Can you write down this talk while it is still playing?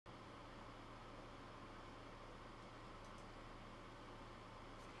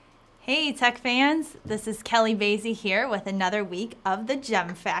Hey tech fans, this is Kelly Basie here with another week of the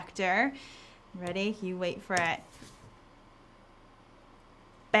Gem Factor. Ready? You wait for it.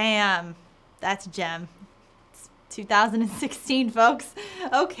 Bam! That's Gem. It's 2016, folks.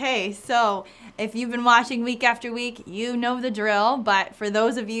 Okay, so if you've been watching week after week, you know the drill, but for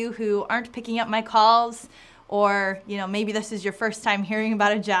those of you who aren't picking up my calls, or maybe this is your first time hearing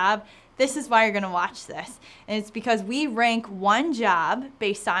about a job, this is why you're going to watch this. And it's because we rank one job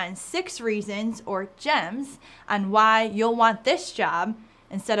based on 6 reasons or gems on why you'll want this job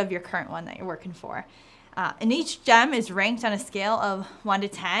instead of your current one that you're working for. And each gem is ranked on a scale of 1 to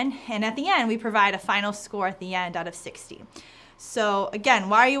 10. And at the end, we provide a final score at the end out of 60. So again,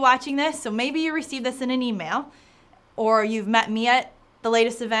 why are you watching this? So maybe you received this in an email, or you've met me at the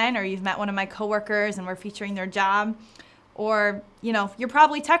latest event, or you've met one of my coworkers and we're featuring their job. Or, you're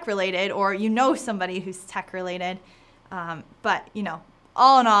probably tech related, or somebody who's tech related. But,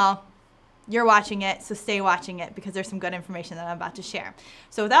 all in all, you're watching it, so stay watching it because there's some good information that I'm about to share.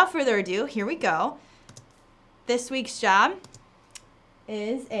 So without further ado, here we go. This week's job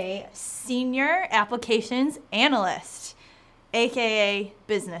is a Senior Applications Analyst, aka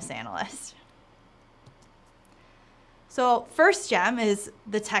Business Analyst. So first gem is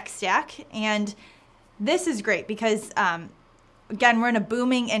the tech stack, and this is great because, again, we're in a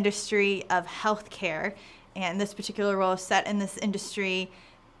booming industry of healthcare, and this particular role is set in this industry,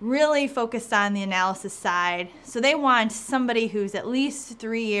 really focused on the analysis side. So they want somebody who's at least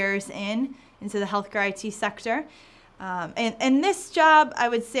 3 years into the healthcare IT sector. And this job, I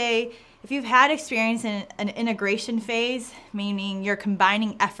would say, if you've had experience in an integration phase, meaning you're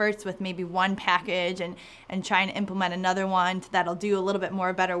combining efforts with maybe one package and trying to implement another one that'll do a little bit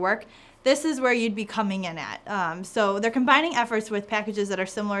more better work, this is where you'd be coming in at. So they're combining efforts with packages that are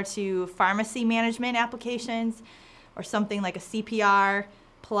similar to pharmacy management applications, or something like a CPR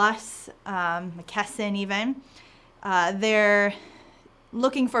Plus, McKesson even. They're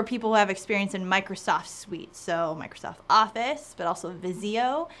looking for people who have experience in Microsoft Suite, so Microsoft Office, but also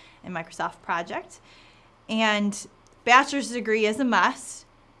Visio and Microsoft Project. And bachelor's degree is a must,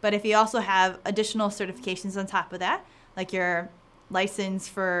 but if you also have additional certifications on top of that, like your license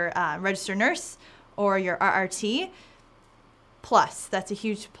for registered nurse or your RRT, plus, that's a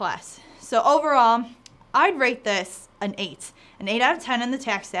huge plus. So overall, I'd rate this an 8 out of 10 in the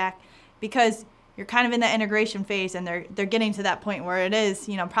tech stack, because you're kind of in the integration phase and they're getting to that point where it is,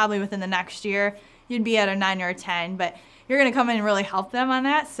 probably within the next year, you'd be at a 9 or a 10, but you're going to come in and really help them on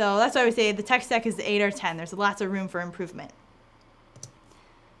that. So that's why we say the tech stack is 8 or 10. There's lots of room for improvement.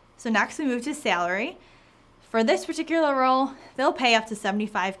 So next we move to salary. For this particular role, they'll pay up to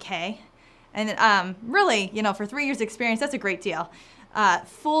 $75K. And really, for 3 years experience, that's a great deal.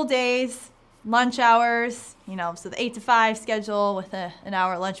 Full days, lunch hours, so the 8 to 5 schedule with an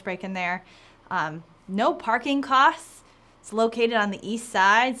hour lunch break in there. No parking costs. It's located on the east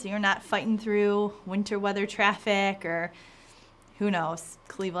side, so you're not fighting through winter weather traffic, or who knows,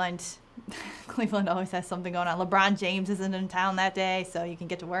 Cleveland. Cleveland always has something going on. LeBron James isn't in town that day, so you can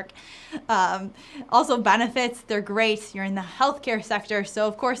get to work. Also benefits, they're great. You're in the healthcare sector, so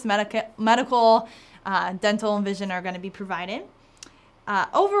of course medical, dental, and vision are going to be provided.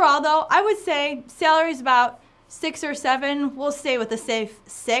 Overall, though, I would say salary is about 6 or 7. We'll stay with a safe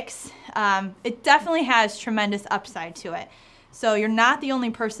 6. It definitely has tremendous upside to it. So you're not the only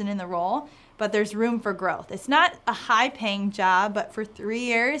person in the role, but there's room for growth. It's not a high-paying job, but for 3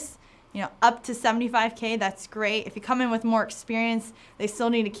 years, up to $75K, that's great. If you come in with more experience, they still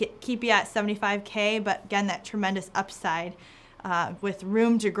need to keep you at $75K, but again, that tremendous upside with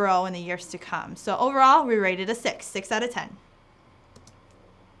room to grow in the years to come. So overall, we rated a 6 out of 10.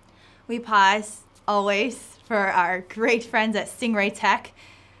 We pause always for our great friends at Stingray Tech.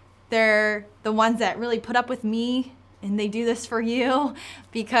 They're the ones that really put up with me, and they do this for you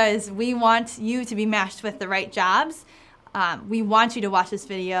because we want you to be matched with the right jobs. We want you to watch this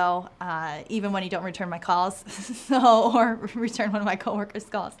video even when you don't return my calls or return one of my coworkers'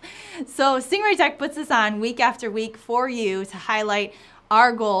 calls. So Stingray Tech puts this on week after week for you to highlight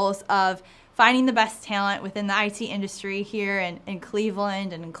our goals of finding the best talent within the IT industry here in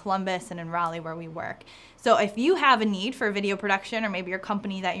Cleveland and in Columbus and in Raleigh where we work. So if you have a need for video production, or maybe your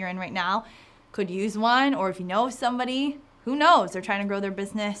company that you're in right now could use one, or if you know somebody, who knows, they're trying to grow their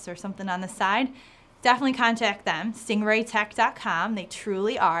business or something on the side, definitely contact them, stingraytech.com. They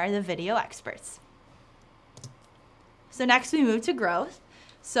truly are the video experts. So next we move to growth.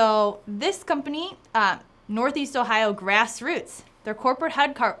 So this company, Northeast Ohio Grassroots, their corporate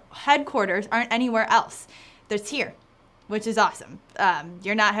headquarters aren't anywhere else. It's here, which is awesome.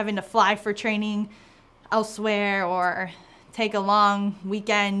 You're not having to fly for training elsewhere or take a long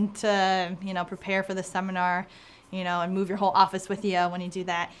weekend to, prepare for the seminar, and move your whole office with you when you do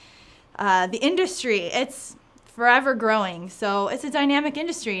that. The industry, it's forever growing. So it's a dynamic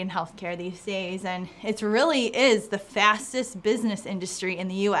industry in healthcare these days, and it really is the fastest business industry in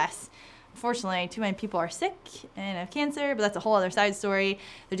the U.S. Unfortunately, too many people are sick and have cancer, but that's a whole other side story.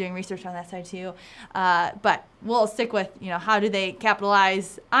 They're doing research on that side too. But we'll stick with, how do they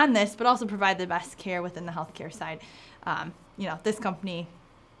capitalize on this, but also provide the best care within the healthcare side. This company,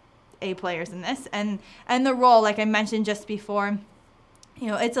 A players in this, and the role, like I mentioned just before,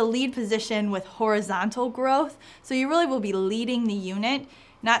 it's a lead position with horizontal growth. So you really will be leading the unit,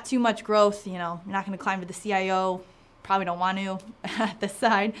 not too much growth. You're not going to climb to the CIO. Probably don't want to at this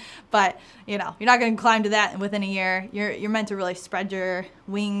side, but you're not going to climb to that within a year. You're meant to really spread your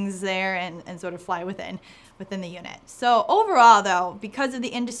wings there and sort of fly within the unit. So overall, though, because of the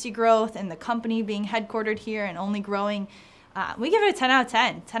industry growth and the company being headquartered here and only growing, we give it a 10 out of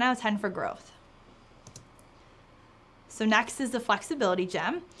 10. 10 out of 10 for growth. So next is the flexibility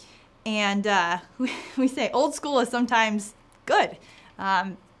gem, and we say old school is sometimes good.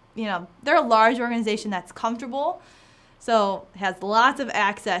 They're a large organization that's comfortable. So it has lots of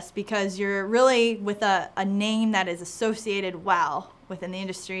access because you're really with a name that is associated well within the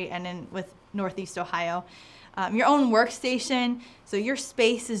industry and with Northeast Ohio. Your own workstation, so your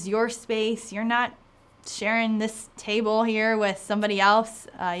space is your space. You're not sharing this table here with somebody else.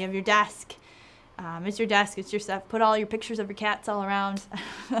 You have your desk. It's your desk, it's your stuff. Put all your pictures of your cats all around.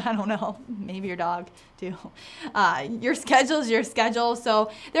 I don't know, maybe your dog too. Your schedule's your schedule.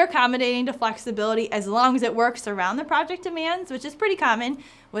 So they're accommodating to flexibility as long as it works around the project demands, which is pretty common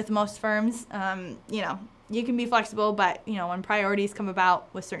with most firms. You can be flexible, but when priorities come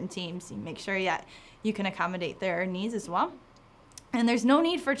about with certain teams, you make sure that you can accommodate their needs as well. And there's no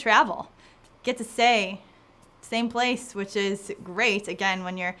need for travel. Get to stay same place, which is great, again,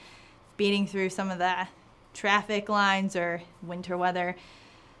 when you're beating through some of the traffic lines or winter weather.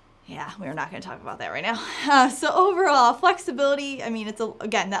 Yeah, we're not going to talk about that right now. So overall, flexibility, it's,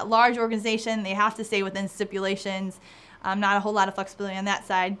 again, that large organization, they have to stay within stipulations. Not a whole lot of flexibility on that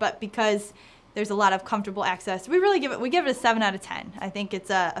side, but because there's a lot of comfortable access, we give it a 7 out of 10. I think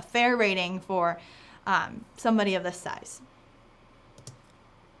it's a fair rating for somebody of this size.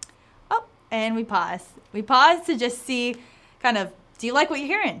 Oh, and we pause. We pause to just see kind of, do you like what you're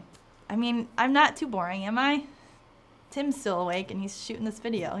hearing? I'm not too boring, am I? Tim's still awake and he's shooting this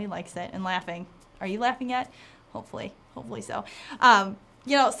video. He likes it and laughing. Are you laughing yet? Hopefully so.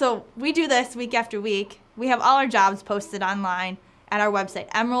 So we do this week after week. We have all our jobs posted online at our website,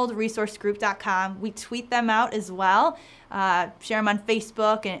 emeraldresourcegroup.com. We tweet them out as well, share them on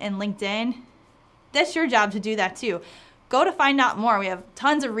Facebook and LinkedIn. That's your job to do that too. Go to find out more. We have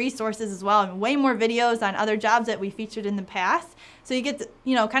tons of resources as well and way more videos on other jobs that we featured in the past. So you get to,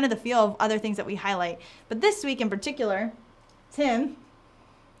 kind of the feel of other things that we highlight. But this week in particular, Tim,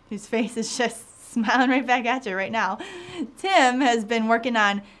 whose face is just smiling right back at you right now, Tim has been working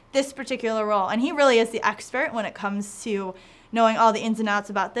on this particular role. And he really is the expert when it comes to knowing all the ins and outs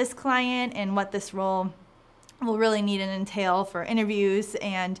about this client and what this role will really need and entail for interviews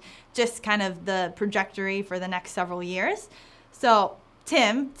and just kind of the trajectory for the next several years. So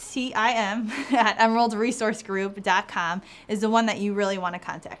Tim, T-I-M, at emeraldresourcegroup.com is the one that you really want to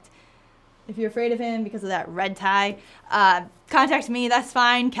contact. If you're afraid of him because of that red tie, contact me, that's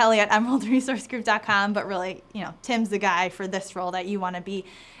fine, Kelly at emeraldresourcegroup.com, but really, Tim's the guy for this role that you want to be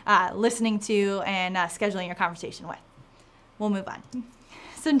listening to and scheduling your conversation with. We'll move on.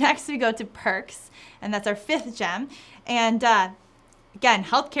 So next we go to perks, and that's our 5th gem. And again,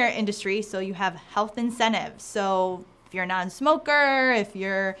 healthcare industry, so you have health incentives. So if you're a non-smoker, if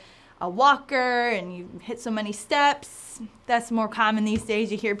you're a walker and you hit so many steps, that's more common these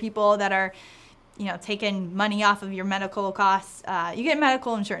days. You hear people that are, taking money off of your medical costs. You get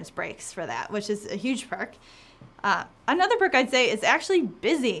medical insurance breaks for that, which is a huge perk. Another perk I'd say is actually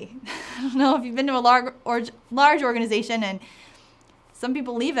busy. I don't know if you've been to a large organization, and some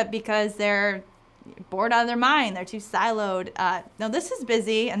people leave it because they're bored out of their mind. They're too siloed. Now this is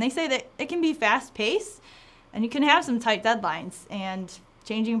busy, and they say that it can be fast-paced, and you can have some tight deadlines and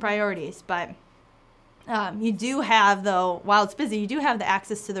changing priorities. But you do have, though, while it's busy, you do have the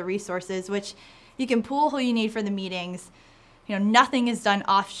access to the resources, which you can pool who you need for the meetings. Nothing is done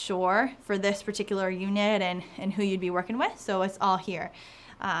offshore for this particular unit and who you'd be working with, so it's all here.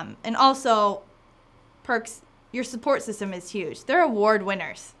 And also, perks, your support system is huge. They're award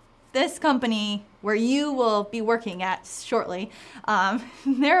winners. This company, where you will be working at shortly,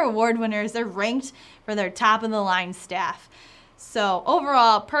 they're award winners. They're ranked for their top-of-the-line staff. So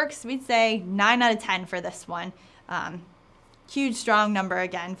overall, perks, we'd say 9 out of 10 for this one. huge, strong number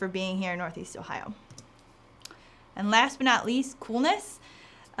again for being here in Northeast Ohio. And last but not least, coolness.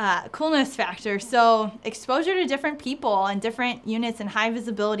 Coolness factor. So exposure to different people and different units and high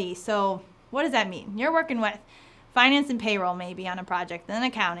visibility. So what does that mean? You're working with finance and payroll maybe on a project, then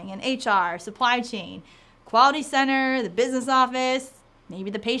accounting and HR, supply chain, quality center, the business office,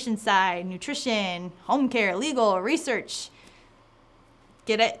 maybe the patient side, nutrition, home care, legal, research.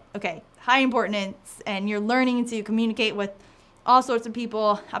 Get it? Okay. High importance, and you're learning to communicate with all sorts of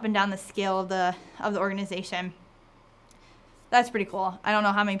people up and down the scale of the organization. That's pretty cool. I don't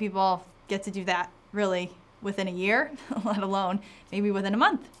know how many people get to do that really within a year, let alone maybe within a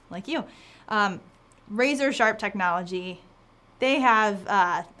month, like you. Razor sharp technology. They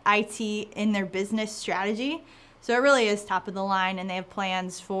have IT in their business strategy, so it really is top of the line, and they have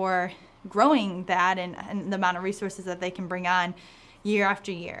plans for growing that and the amount of resources that they can bring on year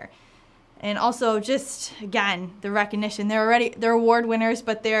after year. And also, just again, the recognition. They're award winners,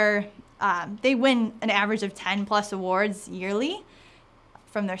 but they win an average of 10 plus awards yearly,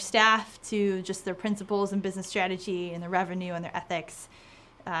 from their staff to just their principles and business strategy and their revenue and their ethics.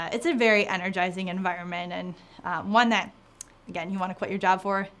 It's a very energizing environment, and one that, again, you want to quit your job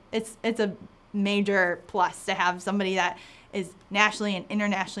for. It's a major plus to have somebody that is nationally and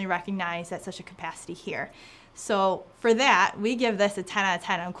internationally recognized at such a capacity here. So for that, we give this a 10 out of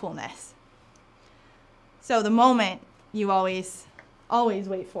 10 on coolness. So the moment you always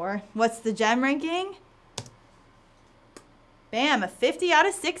wait for, what's the GEM ranking? Bam, a 50 out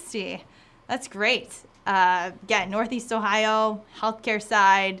of 60. That's great. Again, Northeast Ohio, healthcare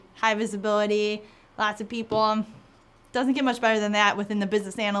side, high visibility, lots of people. Doesn't get much better than that within the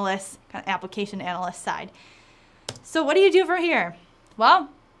business analyst, kind of application analyst side. So what do you do from here? Well,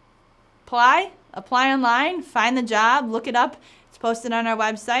 apply online, find the job, look it up. It's posted on our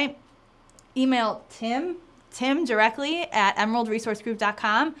website. Email Tim directly at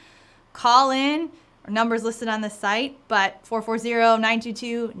emeraldresourcegroup.com. Call in. Our number's listed on the site, but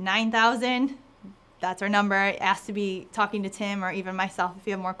 440-922-9000. That's our number. Ask to be talking to Tim or even myself if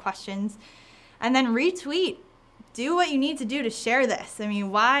you have more questions. And then retweet. Do what you need to do to share this. I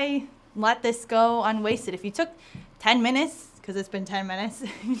mean, why let this go unwasted? If you took 10 minutes, because it's been 10 minutes,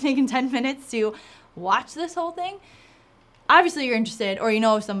 you've taken 10 minutes to watch this whole thing, obviously you're interested, or you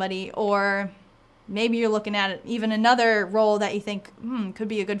know of somebody, or maybe you're looking at even another role that you think could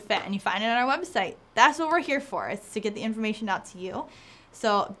be a good fit, and you find it on our website. That's what we're here for. It's to get the information out to you.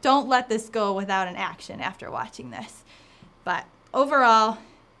 So don't let this go without an action after watching this. But overall,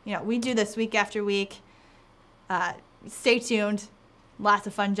 we do this week after week. Stay tuned. Lots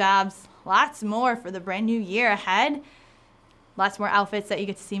of fun jobs. Lots more for the brand new year ahead. Lots more outfits that you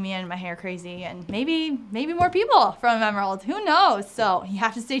get to see me in, my hair crazy, and maybe more people from Emerald. Who knows? So you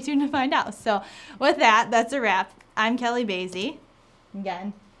have to stay tuned to find out. So with that, that's a wrap. I'm Kelly Basie.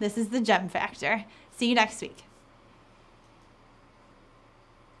 Again, this is the GEM Factor. See you next week.